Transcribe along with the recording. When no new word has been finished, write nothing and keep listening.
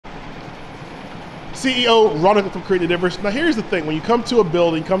CEO, Ronald from Creating a Difference. Now here's the thing, when you come to a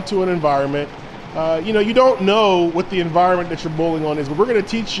building, come to an environment, you don't know what the environment that you're bowling on is, but we're gonna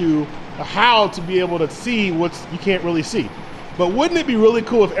teach you how to be able to see what you can't really see. But wouldn't it be really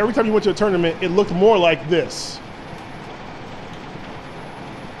cool if every time you went to a tournament, it looked more like this?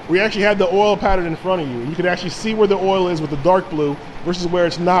 We actually had the oil pattern in front of you, and you could actually see where the oil is with the dark blue versus where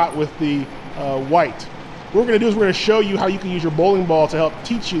it's not with the white. What we're gonna do is we're gonna show you how you can use your bowling ball to help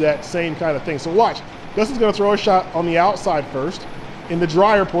teach you that same kind of thing. So watch, Dustin's gonna throw a shot on the outside first, in the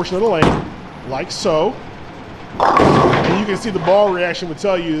drier portion of the lane, like so. And you can see the ball reaction would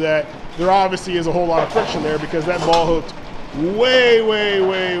tell you that there obviously is a whole lot of friction there because that ball hooked way, way,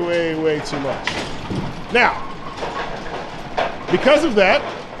 way, way, way too much. Now, because of that,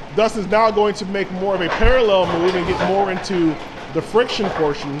 Dustin's now going to make more of a parallel move and get more into the friction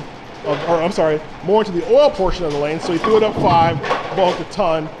portion more into the oil portion of the lane. So he threw it up 5, ball hooked a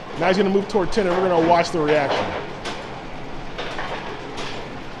ton. Now he's gonna move toward 10 and we're gonna watch the reaction.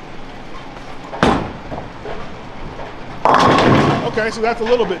 Okay, so that's a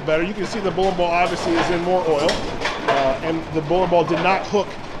little bit better. You can see the bowling ball obviously is in more oil, and the bowling ball did not hook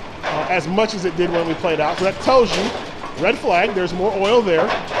as much as it did when we played out. So that tells you, red flag, there's more oil there.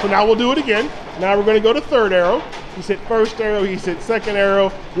 So now we'll do it again. Now we're gonna go to third arrow. He's hit first arrow, he's hit second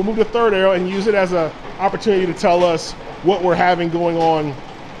arrow. We'll move to third arrow and use it as an opportunity to tell us what we're having going on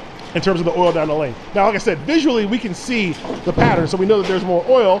in terms of the oil down the lane. Now, like I said, visually we can see the pattern, so we know that there's more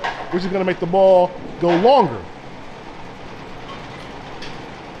oil, which is gonna make the ball go longer.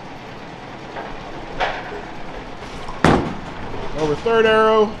 Over third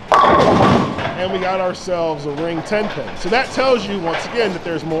arrow, and we got ourselves a ring 10 pin. So that tells you, once again, that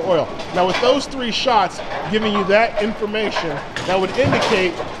there's more oil. Now with those 3 shots giving you that information, that would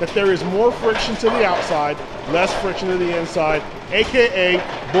indicate that there is more friction to the outside, less friction to the inside, AKA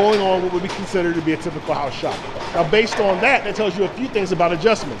bowling on what would be considered to be a typical house shot. Now based on that, that tells you a few things about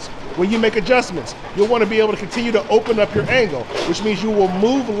adjustments. When you make adjustments, you'll want to be able to continue to open up your angle, which means you will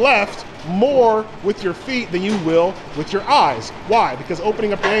move left more with your feet than you will with your eyes. Why? Because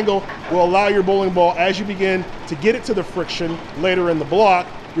opening up the angle will allow your bowling ball, as you begin to get it to the friction later in the block,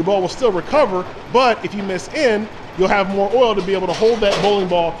 your ball will still recover, but if you miss in, you'll have more oil to be able to hold that bowling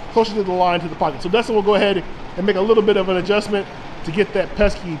ball closer to the line, to the pocket. So Dustin will go ahead and make a little bit of an adjustment to get that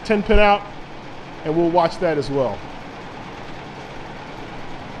pesky 10 pin out, and we'll watch that as well.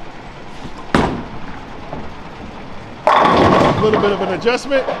 A little bit of an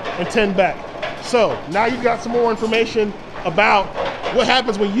adjustment and 10 back. So now you've got some more information about what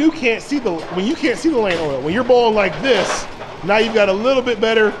happens when you can't see the lane oil. When you're bowling like this, now you've got a little bit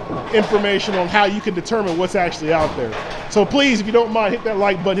better information on how you can determine what's actually out there. So please, if you don't mind, hit that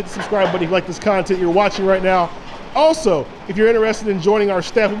like button, hit the subscribe button if you like this content you're watching right now. Also, if you're interested in joining our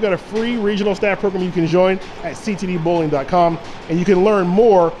staff, we've got a free regional staff program you can join at ctdbowling.com, and you can learn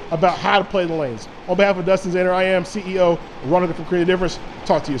more about how to play the lanes. On behalf of Dustin Zander, I am CEO Ronald from Creating a Difference.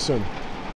 Talk to you soon.